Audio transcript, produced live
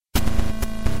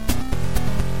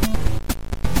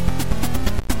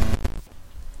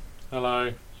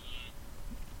Hello.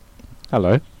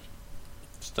 Hello.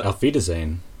 Auf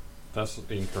Wiedersehen. That's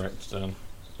incorrect, Stan.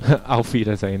 Auf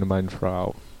Wiedersehen, mein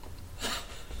Frau.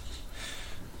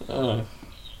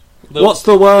 What's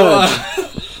the word?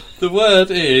 The word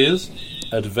is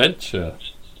adventure.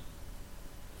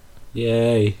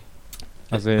 Yay.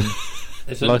 As in,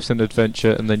 It's life's an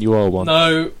adventure and then you are one.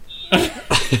 No.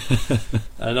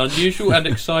 An unusual and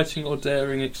exciting or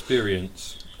daring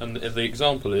experience. And the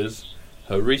example is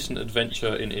her recent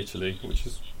adventure in Italy, which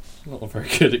is not a very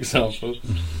good example.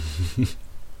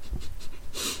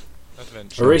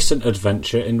 Adventure. A recent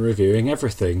adventure in reviewing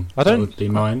everything. I don't- That would be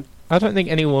mine. I don't think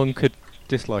anyone could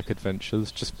dislike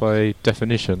adventures just by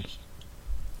definition.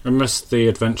 Unless the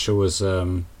adventure was,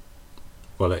 it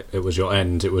was your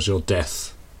end, it was your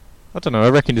death. I don't know, I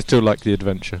reckon you still like the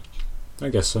adventure. I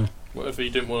guess so. What if you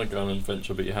didn't want to go on an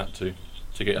adventure but you had to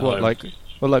get What,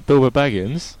 home? like Bilbo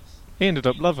Baggins? He ended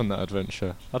up loving that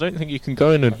adventure. I don't think you can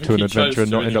go think into an he adventure chose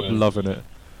and not to end up anyway. loving it.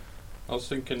 I was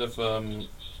thinking of,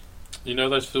 you know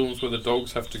those films where the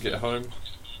dogs have to get home?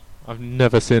 I've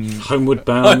never seen... Homeward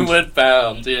Bound. Homeward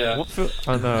Bound, yeah. What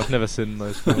oh no, I've never seen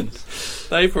those films.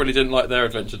 They probably didn't like their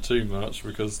adventure too much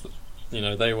because,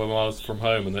 they were miles from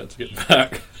home and they had to get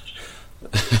back.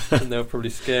 And they were probably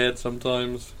scared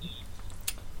sometimes.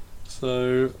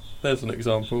 So, there's an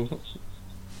example.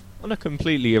 On a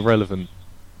completely irrelevant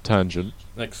tangent,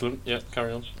 Excellent, yeah,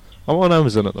 carry on. I'm on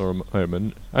Amazon at the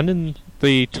moment, and in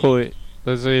the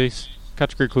there's a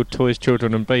category called Toys,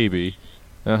 Children and Baby.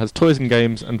 And it has toys and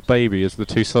games and baby as the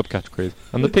two subcategories.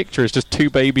 And the picture is just two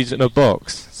babies in a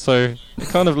box. So it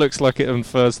kind of looks like it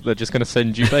infers that they're just going to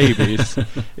send you babies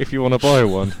if you want to buy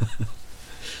one.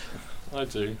 I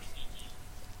do.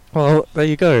 Well, there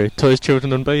you go. Toys,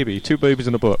 Children and Baby. Two babies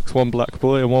in a box. One black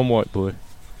boy and one white boy.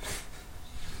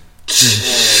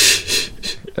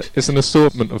 It's an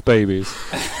assortment of babies.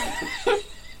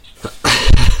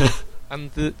 And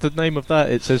the name of that,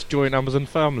 it says Join Amazon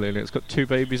Family, and it's got two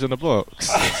babies in a box.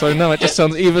 So now it just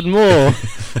sounds even more.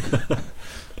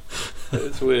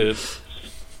 It's weird.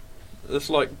 It's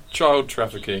like child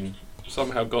trafficking,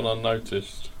 somehow gone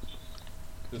unnoticed.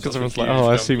 It's Because such a everyone's like, huge oh,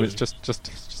 I assume company. it's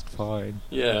just fine.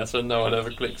 Yeah, so no one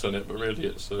ever clicks on it, but really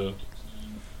it's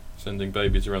sending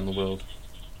babies around the world.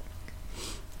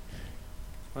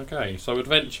 Okay, so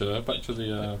adventure, back to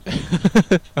the...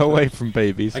 Away from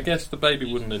babies. I guess the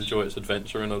baby wouldn't enjoy its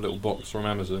adventure in a little box from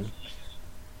Amazon.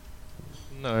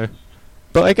 No.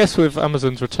 But I guess with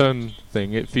Amazon's return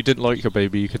thing, if you didn't like your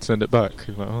baby, you could send it back.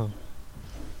 You're like, oh,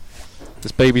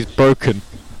 this baby's broken.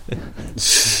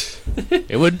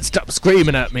 It wouldn't stop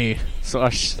screaming at me. So I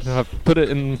put it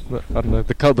in,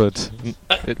 the cupboard. And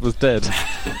it was dead.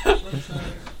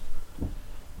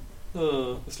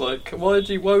 It's like, why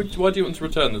do you want to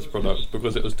return this product?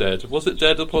 Because it was dead. Was it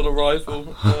dead upon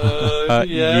arrival? Yeah.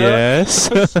 Yes.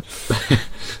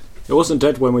 It wasn't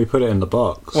dead when we put it in the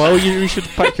box. Well, you should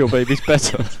pack your babies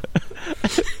better.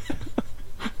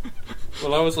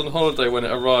 Well, I was on holiday when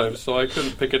it arrived, so I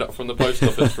couldn't pick it up from the post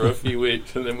office for a few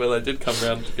weeks. And then when I did come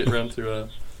round to get round to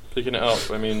picking it up,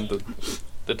 I mean,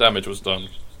 the damage was done.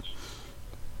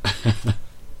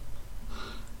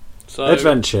 So,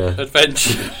 Adventure.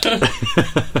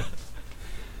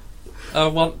 I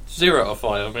want 0 out of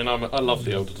 5. I mean, I love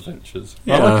the old adventures.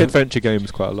 Yeah. I like adventure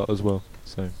games quite a lot as well.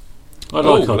 So I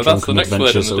like our but that's the drunken next word in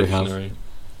adventures the that we have. dictionary.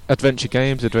 adventure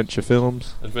games, adventure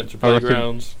films, Adventure I reckon-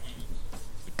 playgrounds,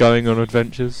 going on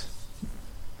adventures.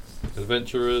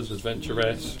 adventurers,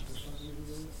 adventuress.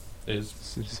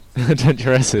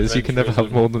 Adventuresses. You can never have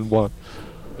Adventurism. more than one.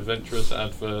 Adventurous,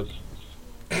 adverb.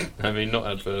 I mean, not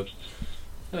adverb.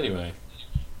 Anyway.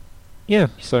 Yeah.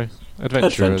 So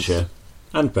adventurers. Adventure.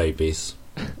 And babies.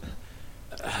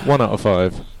 1 out of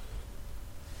 5.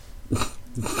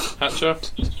 Hatcher?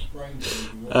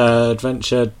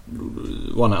 Adventure.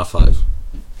 1 out of 5.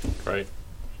 Great.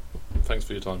 Thanks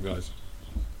for your time, guys.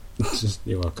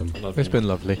 You're welcome. Love It's you. been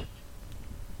lovely.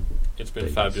 It's been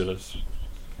Babies. fabulous.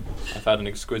 I've had an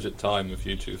exquisite time with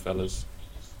you two fellas.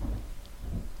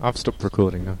 I've stopped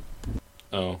recording now.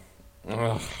 Oh.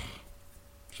 Ugh.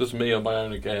 It's just me on my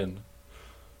own again.